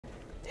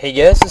Hey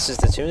guys, this is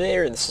the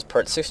Terminator, and this is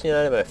part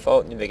 69 of my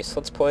Fallout New Vegas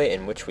Let's Play,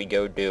 in which we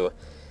go do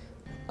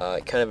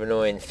kind of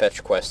annoying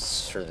fetch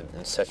quests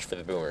and such for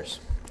the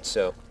boomers.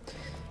 So,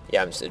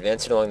 yeah, I'm just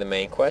advancing along the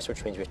main quest,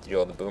 which means we have to do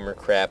all the boomer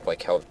crap,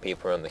 like help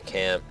people around the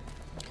camp,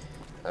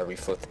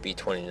 refloat the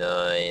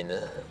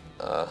B-29,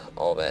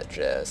 all that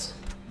jazz.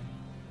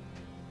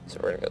 So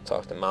we're gonna go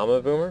talk to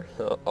Mama Boomer,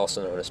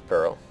 also known as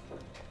Pearl.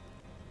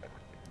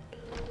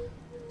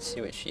 Let's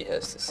see what she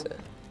has to say.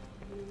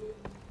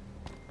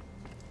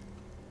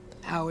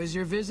 How is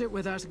your visit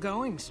with us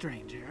going,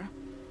 stranger?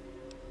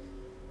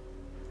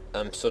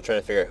 I'm still trying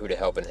to figure out who to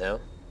help and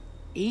how.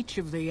 Each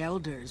of the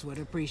elders would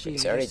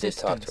appreciate I already did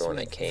talk assistance to her when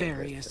I with came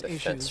various to the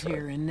issues fence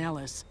here in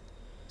Nellis.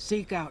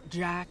 Seek out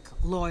Jack,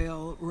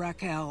 Loyal,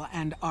 Raquel,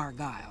 and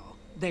Argyle.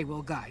 They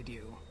will guide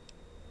you.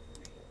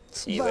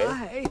 See you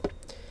later.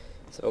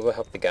 So we'll go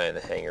help the guy in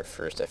the hangar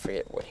first. I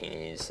forget what he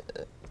needs.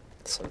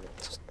 Some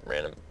just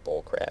random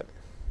bull crap,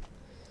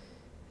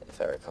 if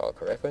I recall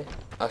correctly.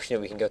 Actually,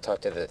 we can go talk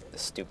to the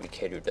stupid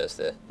kid who does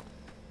the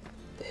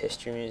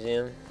history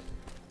museum.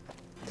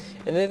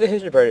 And the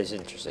history part is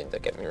interesting,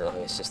 don't get me wrong.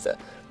 It's just that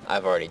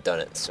I've already done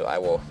it, so I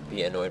will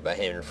be annoyed by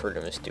him and refer to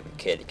him as stupid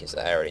kid because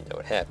I already know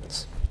what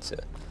happens. So,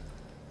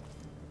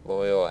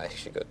 Loyal, I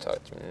should go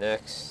talk to him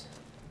next.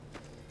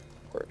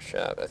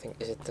 Workshop, I think,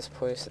 is it this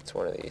place? It's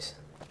one of these.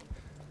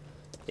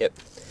 Yep.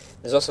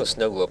 There's also a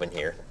snow globe in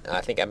here.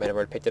 I think I might have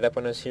already picked it up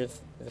when I was here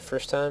the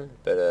first time,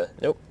 but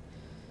nope.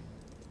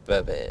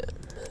 Ba-bam.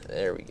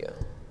 There we go.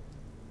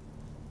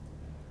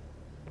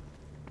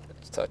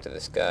 Let's talk to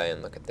this guy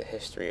and look at the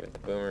history of the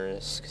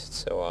boomers, because it's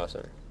so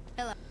awesome.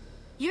 Hello.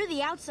 You're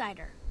the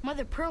outsider.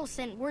 Mother Pearl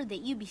sent word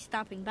that you'd be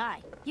stopping by.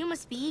 You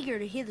must be eager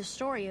to hear the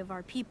story of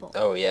our people.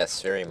 Oh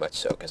yes, very much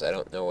so, because I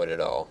don't know it at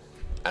all.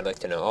 I'd like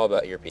to know all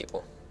about your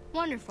people.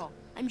 Wonderful.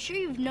 I'm sure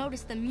you've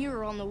noticed the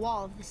mural on the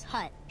wall of this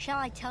hut. Shall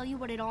I tell you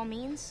what it all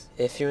means?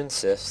 If you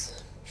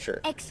insist.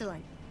 Sure.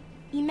 Excellent.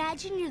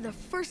 Imagine you're the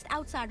first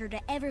outsider to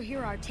ever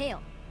hear our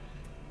tale.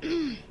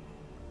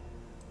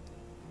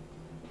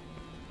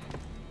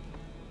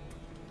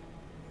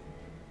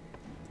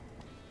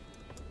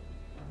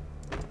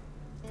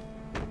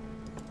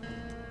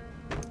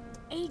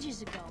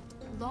 Ages ago,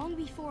 long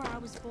before I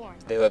was born.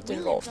 They lived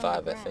in Vault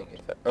 5, I think.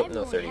 Oh,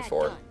 no,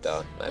 34.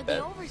 Duh, my but bad.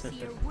 the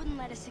overseer wouldn't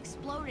let us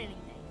explode anything.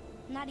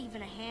 Not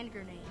even a hand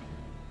grenade.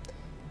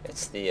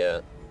 It's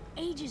the,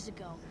 Ages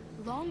ago,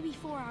 long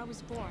before I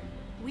was born,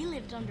 we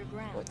lived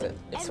underground. what the,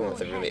 it's the one with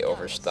the Everyone really had guns,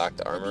 overstocked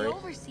but armory. the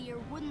overseer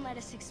wouldn't let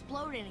us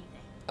explode anything.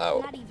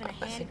 Oh, Not even a I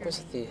hand think was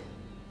grenade.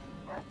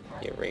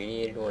 it the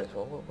irradiated one as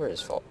well? Where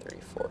is Vault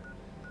 34?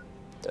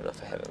 Don't know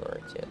if I have it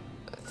marked yet.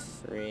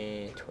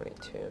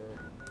 322.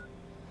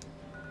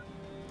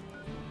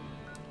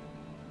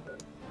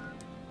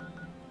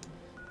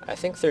 I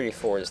think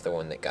 34 is the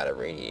one that got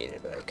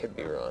irradiated, but I could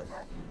be wrong.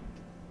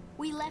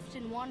 We left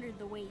and wandered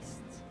the wastes.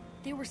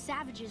 They were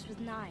savages with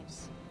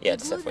knives. Yeah, We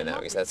it's blew definitely them not,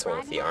 up because with that's the one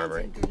with the frag mines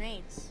armory. and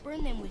grenades.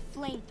 Burned them with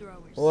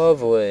flamethrowers.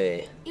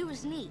 Lovely. It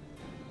was neat,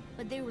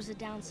 but there was a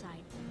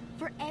downside.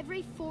 For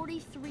every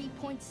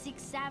 43.6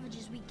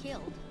 savages we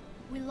killed,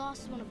 we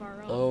lost one of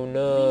our own. Oh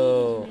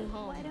no. We needed a new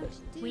home. Why don't you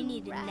do We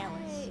needed right,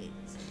 Nellis.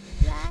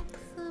 like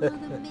some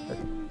of the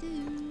men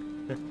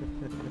do?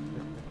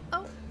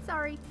 Oh,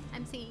 sorry,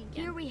 I'm singing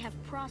again. Here we have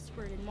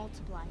prospered and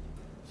multiplied.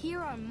 Here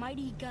our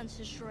mighty guns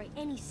destroy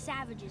any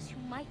savages who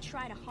might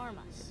try to harm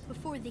us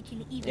before they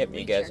can even Yep, you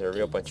reach guys our are a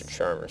real bunch of gates.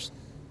 charmers.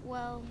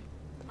 Well,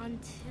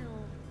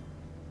 until...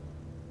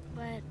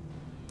 But...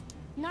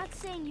 Not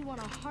saying you want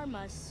to harm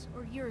us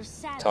or you're a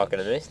savage. Talking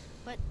to me?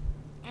 But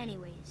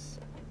anyways...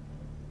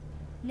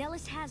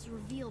 Nellis has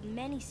revealed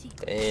many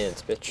secrets.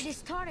 Dance, It bitch.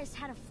 has taught us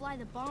how to fly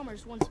the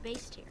bombers once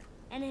based here.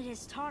 And it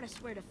has taught us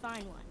where to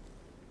find one.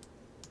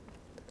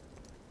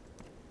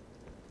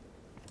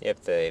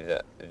 Yep,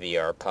 the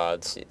VR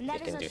pods. You And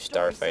that can is do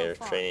our story so starfighter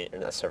far. training, or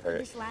not starfighter,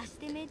 This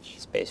last image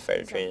space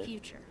fighter is our training.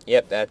 future.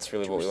 Yep, that's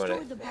really To what we restore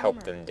want the to help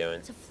bomber, them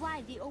doing. To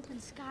fly the open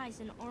skies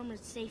in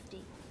armored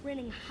safety,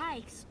 raining high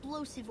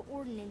explosive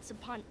ordnance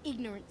upon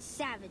ignorant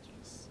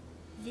savages.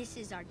 This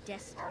is our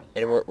destiny.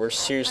 And we're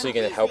seriously I'm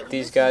going to pleased help that you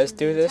these listened guys to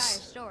do the entire this.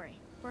 story.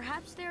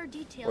 Perhaps there are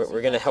details We're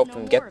you'd going to like help know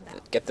them more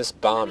about. get this Let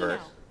me bomber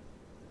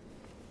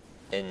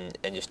know.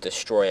 and just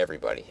destroy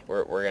everybody.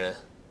 We're going to...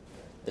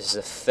 This is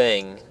a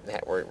thing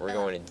that we're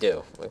going to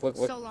do. Like, look,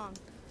 So long.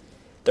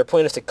 they're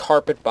planning us to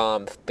carpet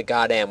bomb the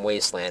goddamn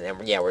wasteland,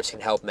 and yeah, we're just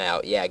gonna help them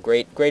out. Yeah,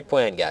 great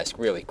plan, guys.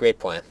 Really, great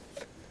plan.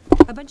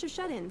 A bunch of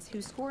shut-ins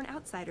who scorn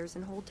outsiders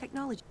and hold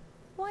technology.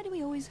 Why do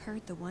we always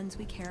hurt the ones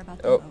we care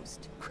about the Oh,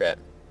 most? crap.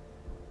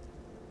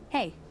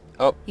 Hey,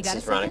 Oh, You this got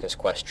is a second? Veronica's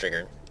quest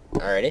triggered.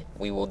 Alrighty,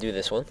 we will do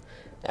this one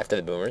after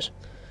the boomers.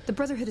 the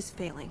Brotherhood is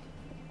failing.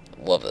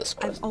 Love this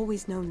quest. I've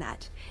always known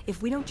that.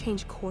 If we don't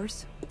change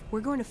course,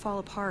 we're going to fall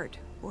apart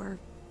or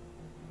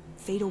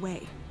fade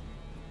away.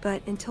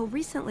 But until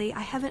recently,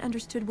 I haven't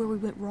understood where we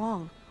went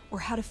wrong or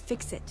how to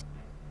fix it.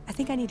 I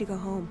think I need to go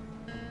home.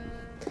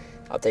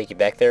 I'll take you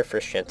back there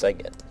first chance I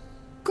get.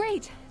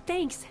 Great,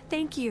 thanks,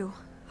 thank you.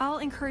 I'll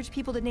encourage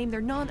people to name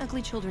their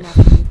non-ugly children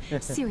after you.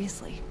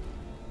 Seriously.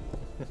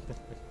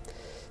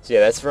 So yeah,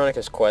 that's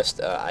Veronica's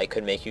quest. I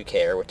Could Make You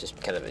Care, which is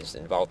kind of is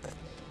involved with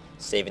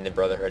saving the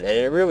Brotherhood, and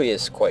it really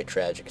is quite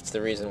tragic. It's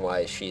the reason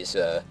why she's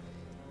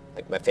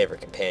like my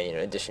favorite companion.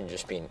 In addition to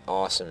just being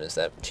awesome, is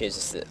that she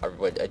has this,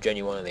 a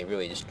genuinely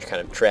really just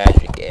kind of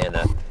tragic and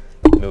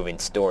moving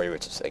story,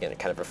 which is again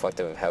kind of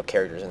reflective of how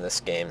characters in this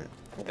game,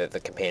 the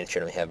companions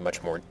generally have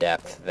much more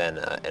depth than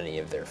any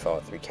of their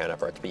Fallout 3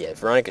 counterparts. But yeah,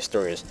 Veronica's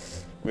story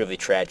is really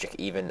tragic,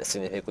 even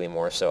significantly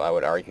more so, I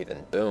would argue,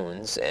 than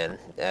Boone's. And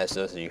as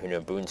those of you who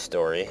know Boone's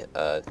story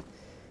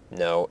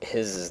know,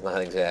 his is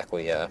not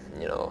exactly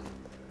you know,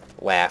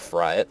 laugh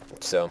riot.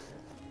 So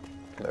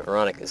but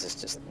Veronica's is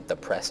just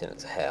depressing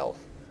as hell,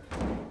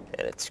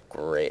 and it's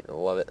great. I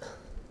love it.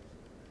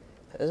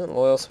 Isn't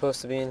Loyal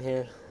supposed to be in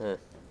here?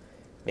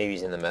 Maybe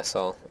he's in the mess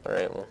hall.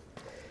 Alright, well,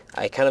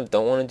 I kind of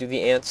don't want to do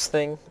the ants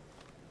thing.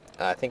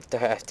 I think I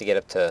have to get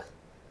up to...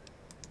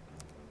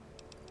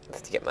 I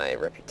have to get my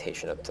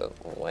reputation up to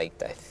light,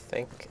 I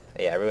think.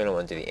 Yeah, I really don't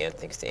want to do the ant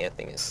thing, because the ant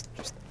thing is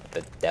just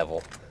the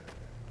devil.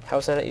 How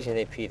is that not using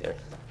AP there?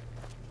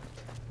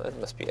 Well, that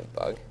must be a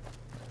bug.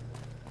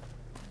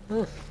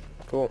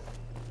 Cool.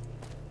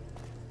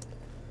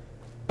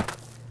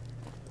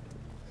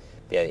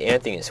 Yeah, the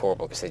ant thing is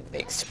horrible because they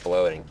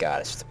explode, and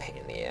God, it's just a pain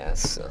in the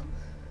ass, so...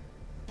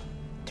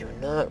 Do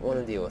not want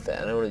to deal with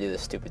that. I don't want to do the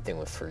stupid thing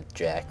with for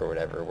Jack or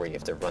whatever, where you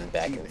have to run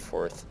back and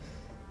forth,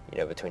 you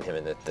know, between him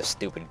and the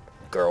stupid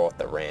girl at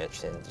the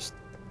ranch, and just,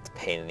 it's a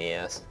pain in the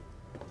ass.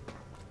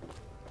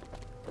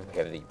 We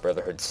have the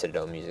Brotherhood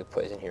Citadel music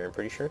plays in here, I'm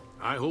pretty sure.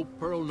 I hope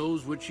Pearl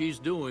knows what she's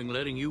doing,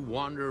 letting you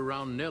wander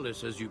around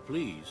Nellis as you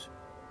please.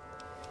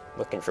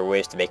 Looking for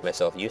ways to make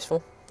myself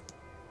useful.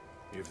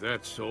 If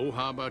that's so,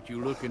 how about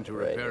you look into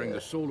repairing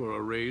the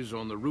solar arrays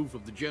on the roof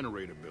of the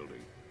generator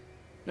building?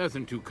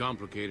 Nothing too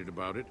complicated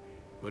about it,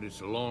 but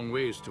it's a long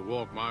ways to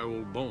walk my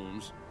old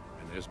bones,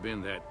 and there's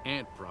been that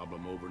ant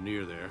problem over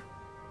near there.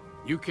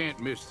 You can't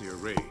miss the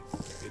array.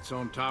 It's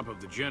on top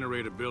of the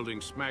generator building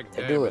smack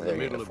dab in the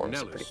middle of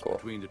Nellis,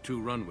 between the two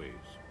runways.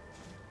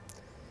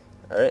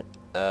 Alright,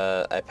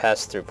 I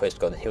passed through a place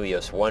called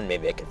Helios 1,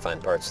 maybe I can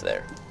find parts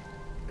there.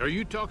 Are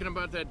you talking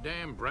about that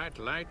damn bright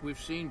light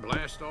we've seen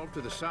blast off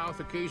to the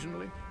south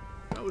occasionally?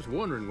 I was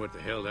wondering what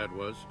the hell that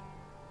was.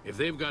 If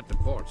they've got the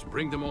parts,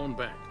 bring them on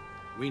back.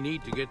 We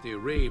need to get the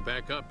array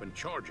back up and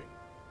charging.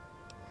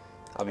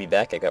 I'll be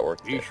back, I got work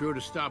to do. Be sure to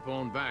stop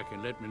on back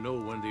and let me know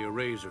when the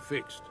arrays are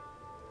fixed.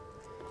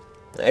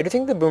 I do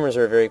think the Boomers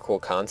are a very cool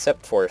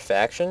concept for a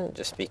faction,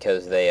 just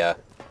because they,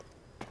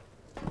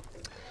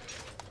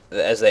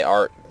 as they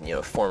are, you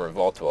know, former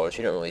Vault Dwellers,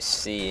 you don't really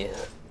see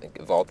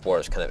Vault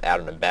Dwellers kind of out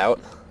and about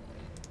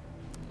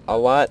a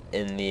lot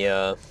in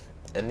the,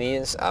 in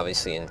these.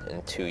 Obviously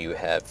in 2 you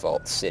have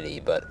Vault City,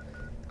 but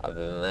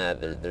other than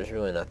that, there's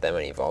really not that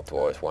many Vault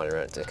Dwellers wandering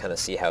around to kind of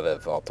see how the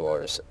Vault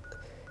Dwellers,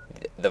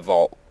 the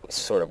Vault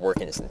sort of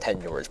working its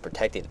intended towards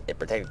protecting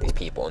these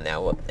people, and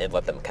now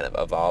let them kind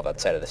of evolve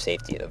outside of the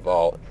safety of the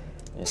Vault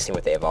and see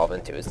what they evolve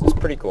into. It's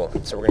pretty cool.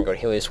 So we're gonna go to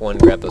Helios 1,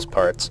 grab those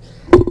parts,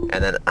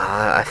 and then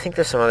I think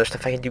there's some other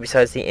stuff I can do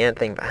besides the ant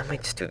thing, but I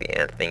might just do the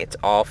ant thing. It's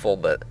awful,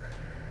 but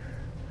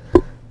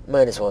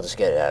might as well just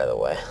get it out of the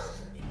way.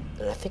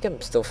 And I think I'm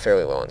still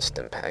fairly low on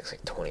stim packs,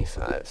 like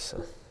 25,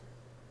 so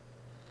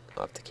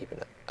I'll have to keep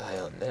an eye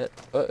on that.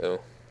 Uh-oh.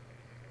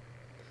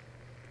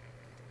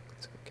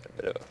 Let's get a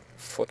bit of a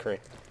flickering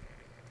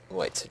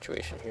light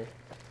situation here.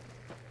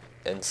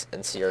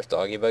 NCR's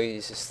Doggy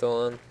Buddies is still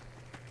on.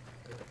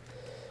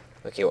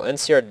 Okay, well,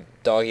 NCR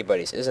Doggy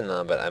Buddies isn't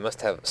on, but I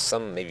must have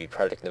some, maybe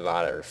Project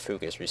Nevada or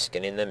Fugas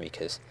reskinning them,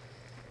 because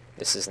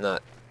this is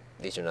not,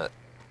 these are not,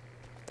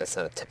 that's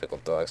not a typical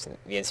dog.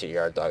 The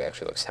NCR dog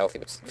actually looks healthy,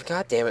 but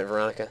god damn it,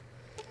 Veronica.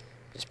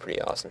 It's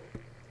pretty awesome.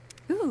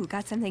 Ooh,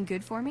 got something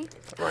good for me?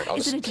 Alright, I'll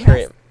Is just it a carry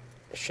dress? him.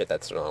 Shit,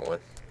 that's the wrong one.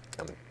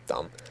 I'm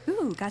dumb.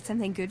 Ooh, got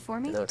something good for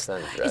me? No, it's not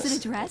a dress. Is it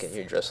a dress? I'll get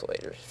your dress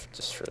later,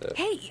 just for the...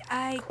 Hey,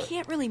 I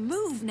can't really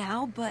move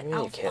now, but Yeah,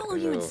 I'll you can't follow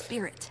you in move.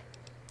 spirit.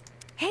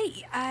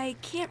 Hey, I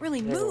can't really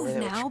Yeah, move yeah,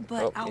 now,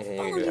 but I'll yeah,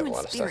 follow you do you have in a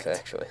lot spirit. of stuff,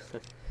 actually.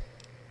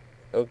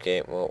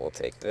 Okay, well, we'll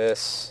take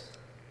this.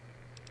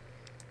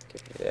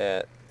 Give you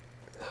that.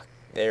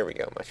 There we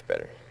go, much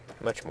better.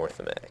 Much more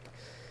thematic.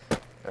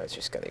 Alright, so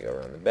just gotta go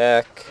around the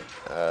back.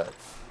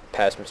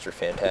 Past Mr.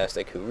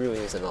 Fantastic, who really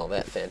isn't all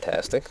that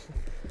fantastic.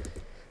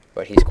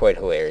 But he's quite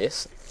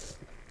hilarious.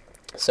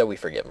 So we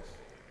forgive him.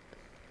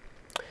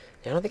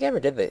 Yeah, I don't think I ever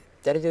did the...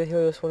 Did I do the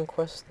Helios 1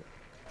 quest?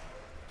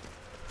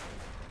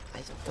 I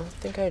don't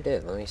think I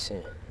did. Let me see.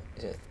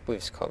 I believe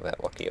it's called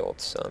That Lucky Old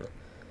Son.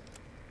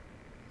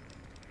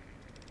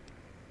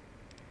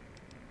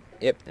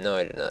 Yep, no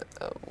I did not.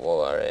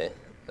 Wolare.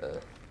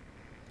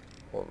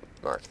 We'll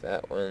mark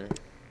that one.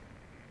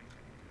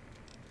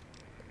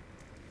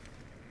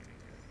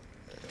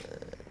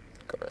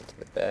 Go around to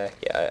the back.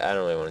 Yeah, I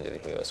don't really want to do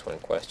the Helios 1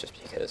 quest just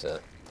because, I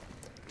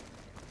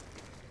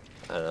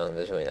don't know,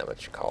 there's really not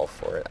much call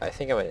for it. I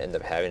think I might end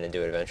up having to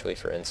do it eventually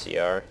for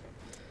NCR.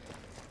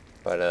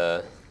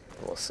 But,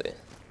 we'll see.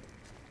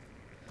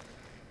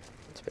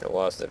 It's been a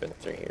while since I've been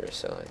through here,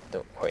 so I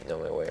don't quite know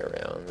my way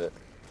around, but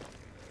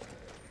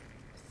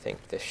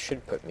think this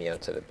should put me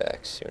out to the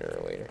back sooner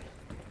or later.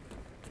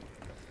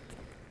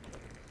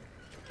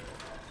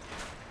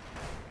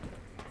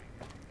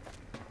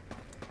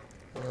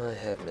 Well, I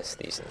have missed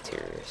these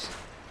interiors.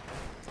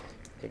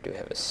 They do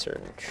have a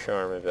certain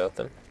charm about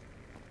them.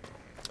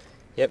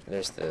 Yep,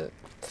 there's the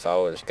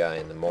Fowler's guy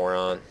and the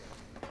moron.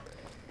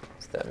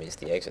 So that means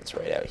the exit's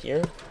right out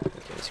here. We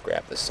can just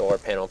grab the solar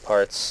panel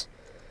parts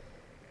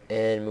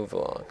and move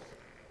along.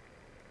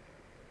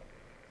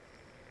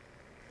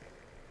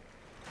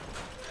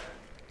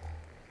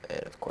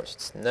 And of course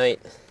it's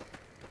night.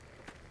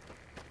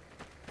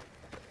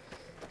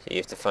 So you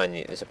have to find,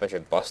 there's a bunch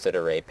of busted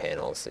array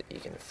panels that you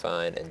can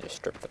find and just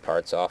strip the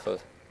parts off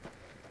of.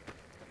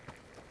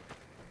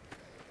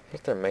 I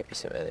think there might be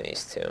some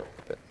enemies too,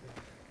 but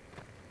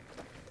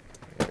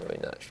I'm really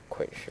not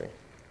quite sure.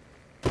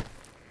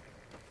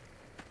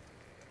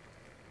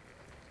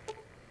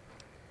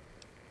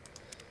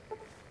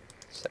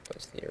 So that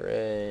was the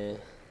array.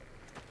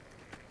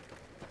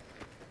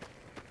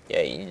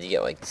 Yeah, you need to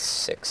get like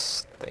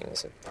 6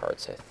 things of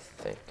parts, I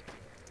think.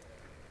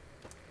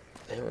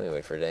 Let me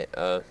wait for a day.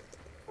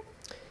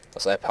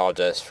 Also, I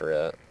apologize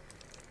for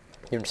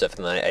doing stuff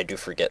in the night. I do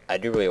forget. I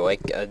do really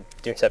like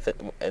doing stuff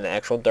in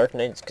actual dark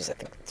nights because I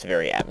think it's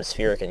very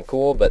atmospheric and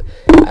cool. But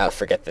I'll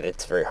forget that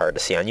it's very hard to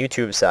see on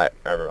YouTube, so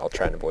I'll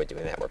try and avoid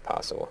doing that where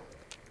possible.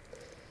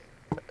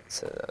 Right,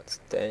 so that's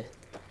day.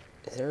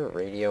 Is there a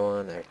radio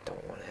on? I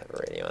don't want to have a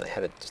radio on. I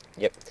had to.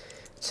 Yep.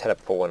 Just had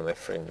to pull one of my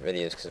freaking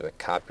videos because of a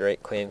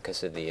copyright claim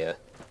because of the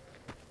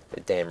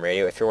damn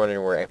radio. If you're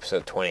wondering where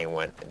episode 20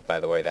 went, by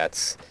the way,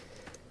 that's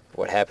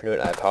what happened to it.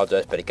 I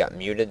apologize, but it got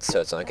muted,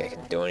 so it's not like I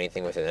can do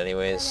anything with it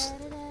anyways.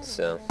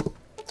 So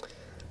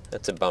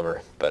that's a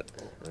bummer, but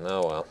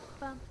oh well.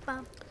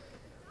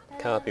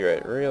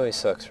 Copyright really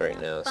sucks right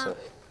now, so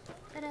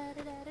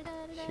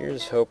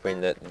here's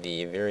hoping that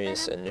the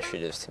various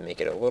initiatives to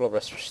make it a little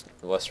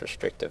less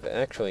restrictive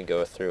actually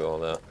go through,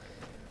 although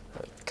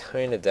I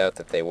kind of doubt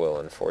that they will,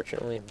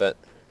 unfortunately, but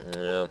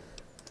you know,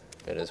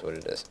 it is what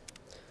it is.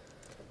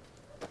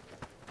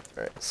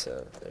 Alright,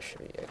 so there should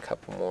be a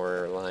couple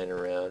more lying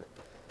around.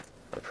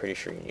 I'm pretty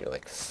sure you need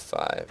like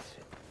 5,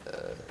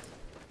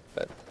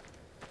 but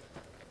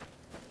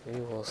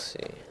we will see.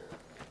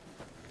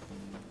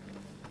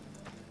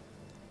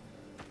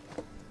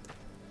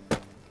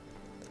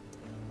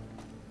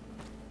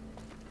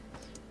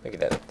 Look at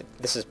that.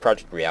 This is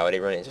Project Reality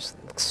running. It just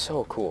looks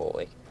so cool.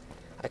 Like,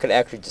 I could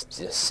actually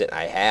just sit.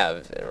 I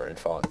have in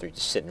Fallout 3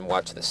 just sit and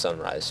watch the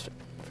sunrise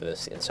for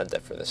this and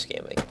sunset for this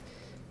game. Like, it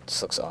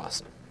just looks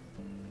awesome.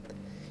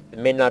 It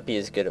may not be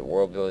as good at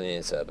world building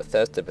as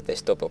Bethesda, but they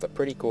still built a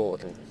pretty cool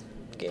looking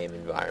game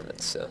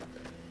environment, so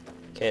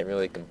can't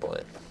really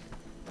complain.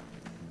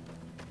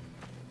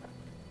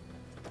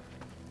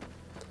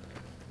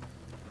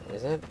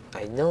 Is that?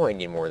 I know I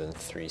need more than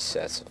 3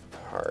 sets of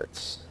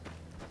parts.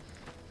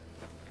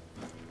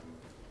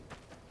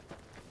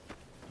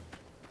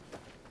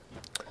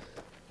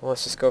 Well,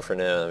 let's just go for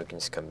now, and we can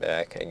just come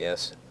back, I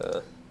guess.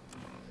 Let's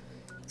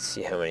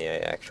see how many I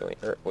actually...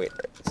 wait,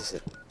 does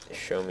it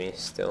show me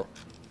still?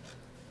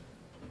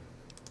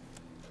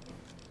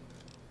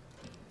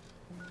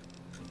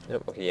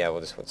 Nope, okay, yeah,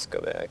 let's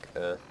go back.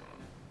 Let's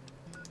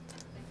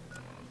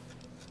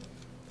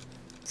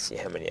see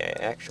how many I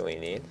actually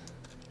need.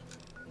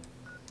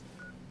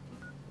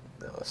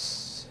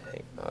 Let's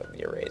hang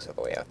the arrays all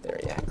the way out there.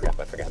 Yeah, crap,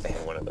 I forgot they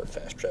had one of the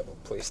fast travel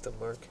place to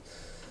mark.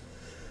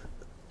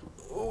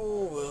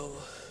 Oh, well.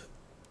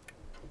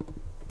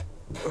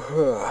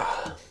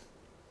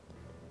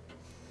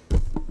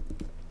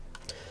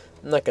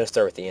 I'm not going to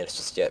start with the ants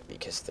just yet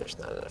because there's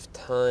not enough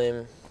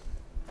time.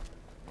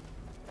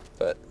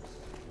 But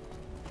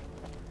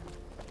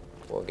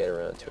we'll get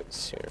around to it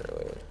sooner or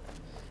later.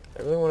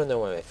 I really want to know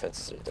why my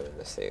fences are doing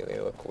this. They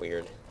look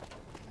weird.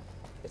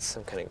 It's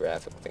some kind of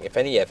graphical thing.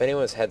 If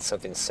anyone's had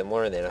something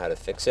similar and they know how to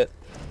fix it,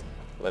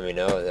 let me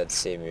know. That'd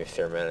save me a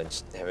fair amount of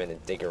just having to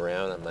dig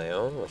around on my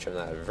own, which I'm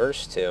not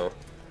averse to.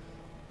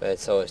 But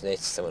it's always nice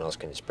that someone else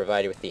can just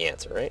provide you with the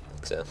answer, right?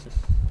 So,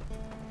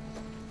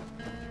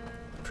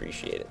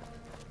 appreciate it.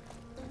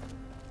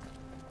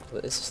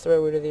 Is this the right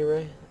way to the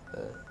array?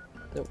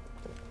 Nope.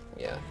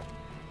 Yeah.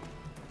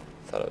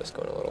 Thought I was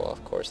going a little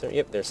off course there.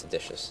 Yep, there's the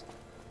dishes.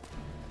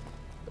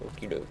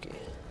 Okie dokie.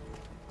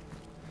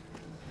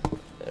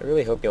 I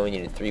really hope you only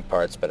needed 3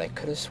 parts, but I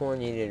could have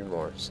sworn you needed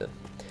more. So,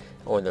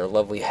 oh, and they're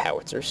lovely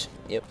howitzers.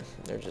 Yep,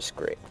 they're just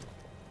great.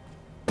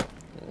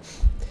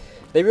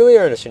 They really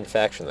are an interesting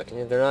faction. Like,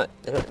 they're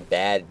not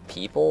bad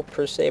people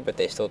per se, but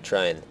they still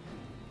try and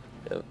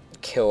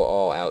kill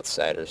all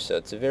outsiders. So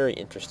it's a very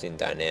interesting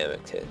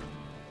dynamic to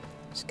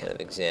just kind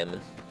of examine.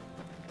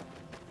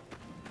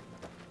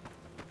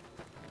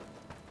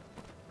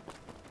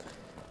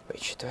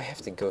 Wait, do I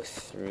have to go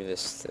through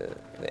this,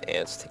 the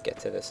ants, to get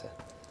to this?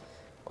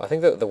 Well, I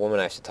think the woman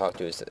I have to talk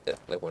to is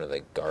like one of the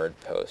guard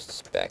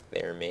posts back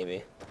there,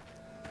 maybe.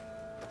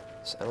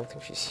 So I don't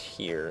think she's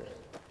here.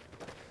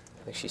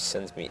 I think she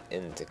sends me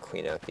in to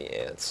clean out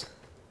the ants.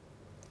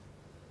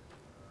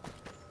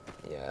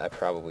 Yeah, I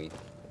probably...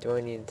 Do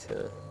I need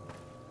to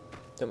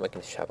I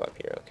can shop up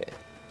here, okay.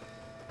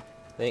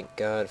 Thank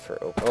God for...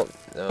 Oh,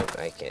 no,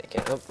 I can't.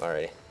 Oh,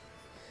 alrighty.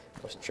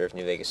 Wasn't sure if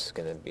New Vegas is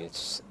gonna be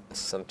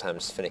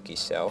sometimes finicky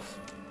south.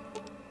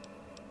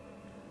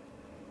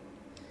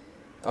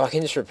 Oh, I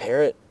can just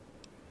repair it?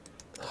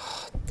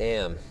 Oh,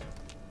 damn.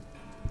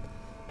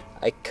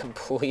 I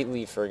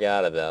completely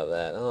forgot about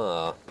that.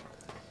 Oh.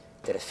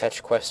 Did a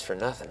fetch quest for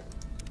nothing.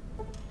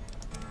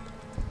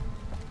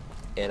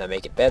 And I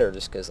make it better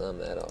just because I'm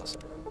that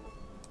awesome.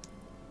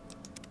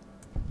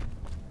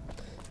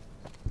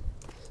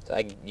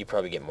 So you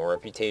probably get more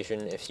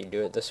reputation if you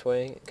do it this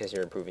way, because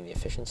you're improving the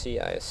efficiency,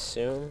 I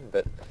assume,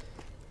 but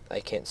I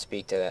can't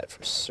speak to that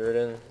for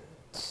certain,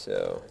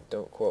 so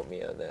don't quote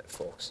me on that,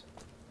 folks.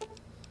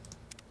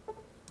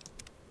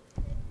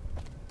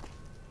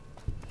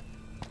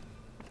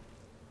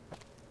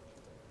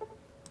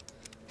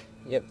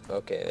 Yep,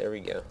 okay, there we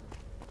go.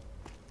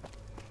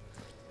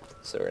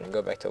 So we're going to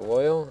go back to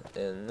Loyal,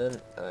 and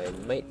then I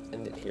might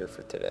end it here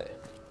for today.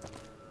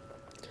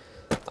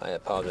 I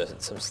apologize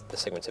that the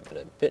segments have been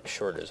a bit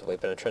shorter as of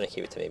late, but I'm trying to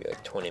keep it to maybe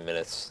like 20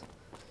 minutes.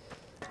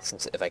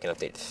 Since if I can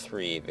update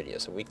 3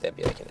 videos a week, that'd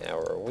be like an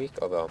hour a week,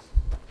 although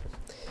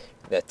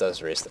that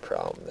does raise the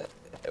problem that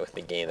with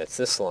the game that's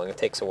this long, it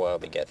takes a while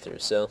to get through,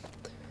 so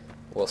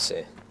we'll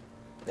see.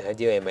 And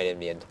ideally, I might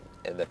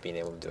end up being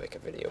able to do like a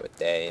video a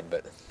day,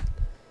 but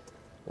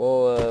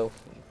we'll,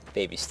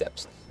 baby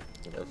steps,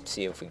 you know,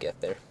 see if we get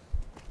there.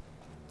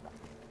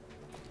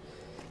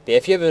 But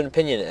if you have an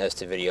opinion as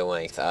to video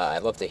length,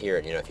 I'd love to hear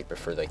it, you know, if you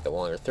prefer like the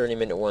longer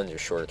 30-minute ones or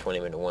shorter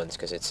 20-minute ones,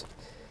 because it's,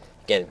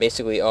 again,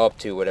 basically all up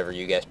to whatever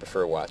you guys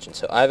prefer watching.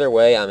 So either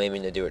way, I'm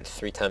aiming to do it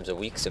 3 times a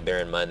week, so bear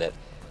in mind that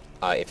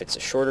if it's a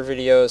shorter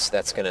videos,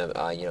 that's going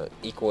to, you know,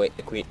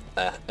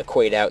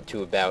 equate out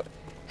to about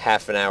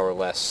half an hour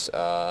less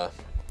of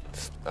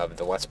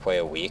the Let's Play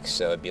a week,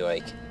 so it'd be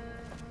like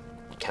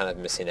kind of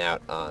missing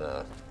out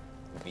on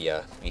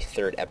the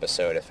 3rd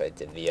episode if I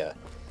did the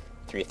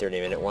 3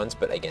 30-minute ones.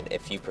 But again,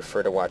 if you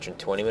prefer to watch in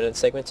 20-minute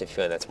segments, if you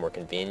find that's more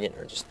convenient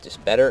or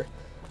just better,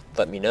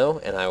 let me know,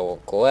 and I will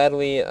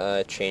gladly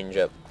change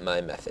up my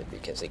method,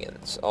 because again,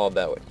 it's all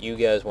about what you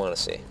guys want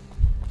to see.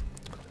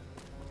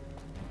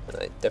 And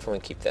I definitely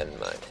keep that in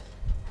mind.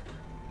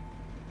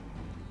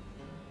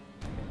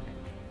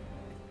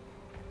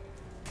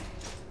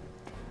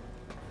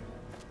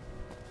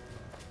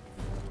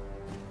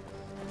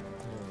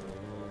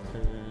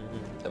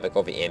 I have like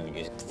all the ambient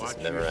music that's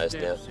memorized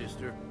now.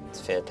 Sister.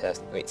 It's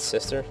fantastic. Wait,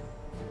 sister?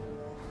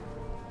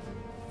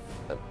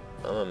 I'm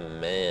a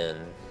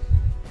man.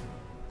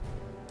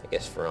 I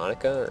guess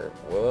Veronica or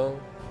Willow?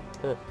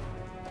 Huh.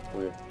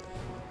 Weird.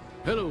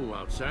 Hello,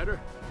 outsider.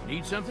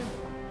 Need something?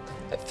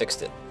 I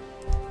fixed it.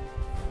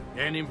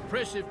 An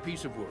impressive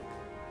piece of work.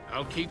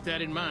 I'll keep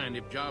that in mind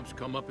if jobs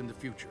come up in the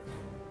future.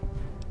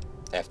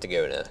 I have to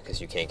go now, because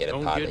you can't get a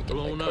Don't pod get that can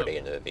blown like, put up. it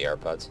into the VR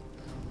pods.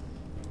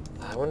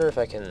 I wonder if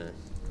I can...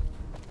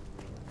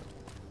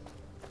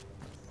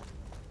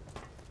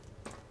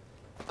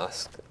 I'm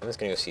just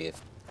gonna go see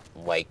if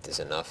liked is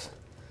enough.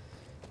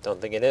 Don't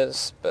think it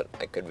is, but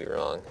I could be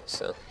wrong,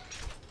 so...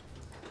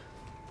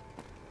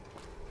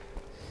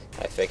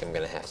 I think I'm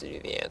gonna have to do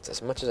the ants.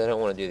 As much as I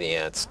don't want to do the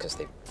ants, because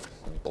they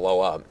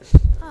blow up,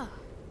 Oh.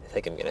 I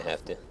think I'm gonna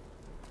have to.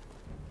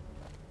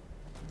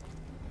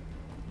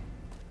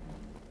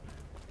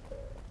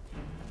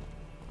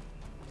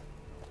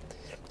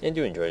 I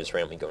do enjoy just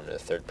randomly going to the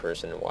 3rd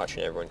person and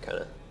watching everyone kind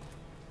of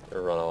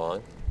run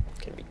along.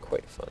 It can be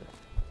quite fun.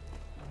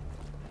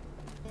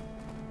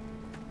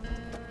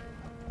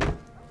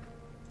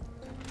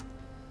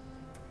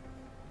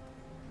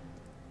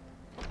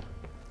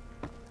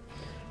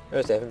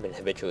 Notice I haven't been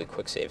habitually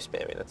quick save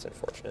spamming. That's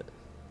unfortunate.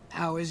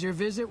 How is your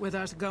visit with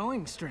us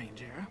going,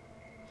 stranger?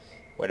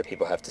 What do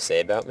people have to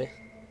say about me?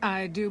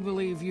 I do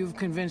believe you've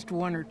convinced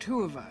 1 or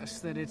 2 of us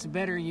that it's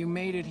better you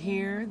made it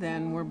here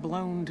than were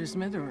blown to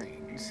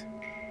smithereens.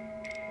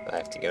 I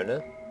have to go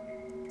now?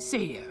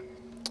 See ya.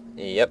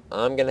 Yep,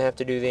 I'm gonna have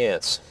to do the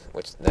ants,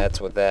 which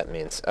that's what that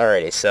means.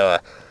 Alrighty, so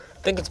I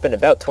think it's been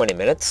about 20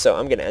 minutes, so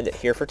I'm gonna end it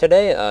here for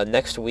today.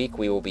 Next week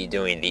we will be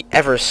doing the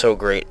ever so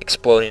great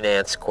Exploding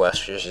Ants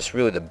quest, which is just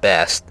really the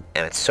best,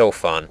 and it's so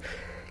fun,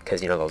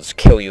 because, you know, they'll just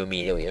kill you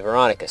immediately, and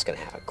Veronica's gonna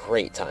have a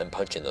great time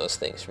punching those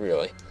things,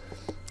 really.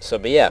 So,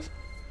 but yeah,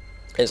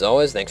 as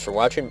always, thanks for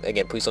watching.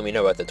 Again, please let me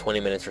know about the 20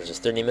 minutes versus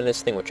 30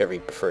 minutes thing, whichever you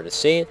prefer to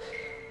see.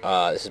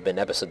 This has been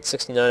episode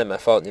 69 of my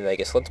Fallout New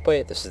Vegas Let's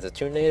Play. This is the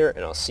Toon Nader,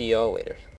 and I'll see y'all later.